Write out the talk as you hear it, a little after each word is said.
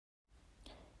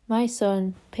My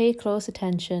son, pay close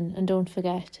attention and don't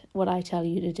forget what I tell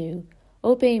you to do.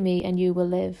 Obey me and you will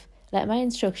live. Let my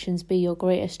instructions be your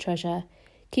greatest treasure.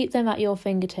 Keep them at your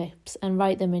fingertips and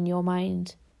write them in your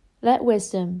mind. Let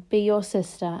wisdom be your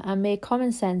sister and make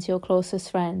common sense your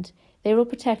closest friend. They will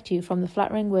protect you from the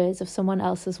flattering words of someone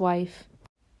else's wife.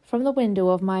 From the window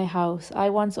of my house I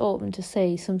once opened to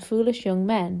see some foolish young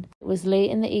men. It was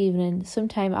late in the evening, some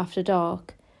time after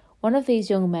dark. One of these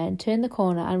young men turned the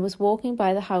corner and was walking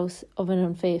by the house of an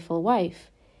unfaithful wife.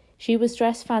 She was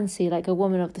dressed fancy like a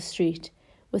woman of the street,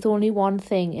 with only one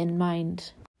thing in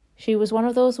mind. She was one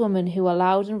of those women who are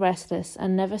loud and restless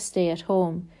and never stay at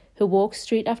home, who walk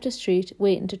street after street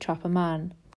waiting to trap a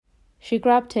man. She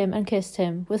grabbed him and kissed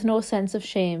him. With no sense of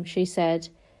shame, she said,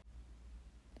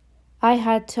 "I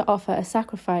had to offer a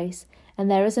sacrifice, and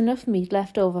there is enough meat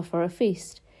left over for a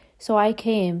feast. So I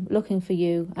came looking for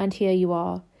you, and here you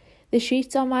are. The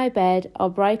sheets on my bed are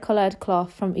bright-coloured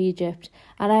cloth from Egypt,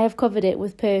 and I have covered it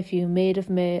with perfume made of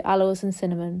myrrh, aloes and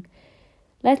cinnamon.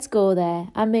 Let's go there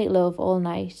and make love all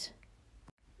night.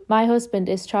 My husband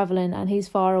is travelling and he's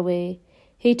far away.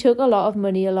 He took a lot of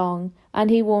money along, and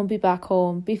he won't be back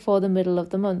home before the middle of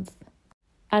the month."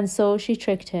 And so she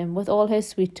tricked him with all her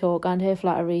sweet talk and her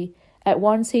flattery. At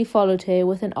once he followed her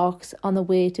with an ox on the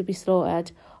way to be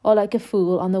slaughtered, or like a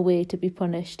fool on the way to be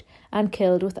punished, and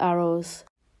killed with arrows.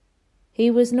 He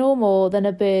was no more than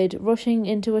a bird rushing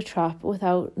into a trap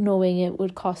without knowing it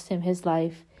would cost him his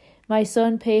life. My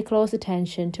son, pay close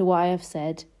attention to what I have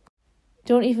said.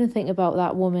 Don't even think about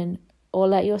that woman, or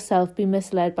let yourself be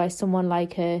misled by someone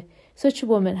like her. Such a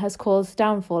woman has caused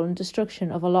downfall and destruction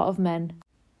of a lot of men.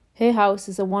 Her house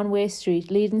is a one-way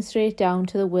street leading straight down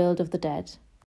to the world of the dead.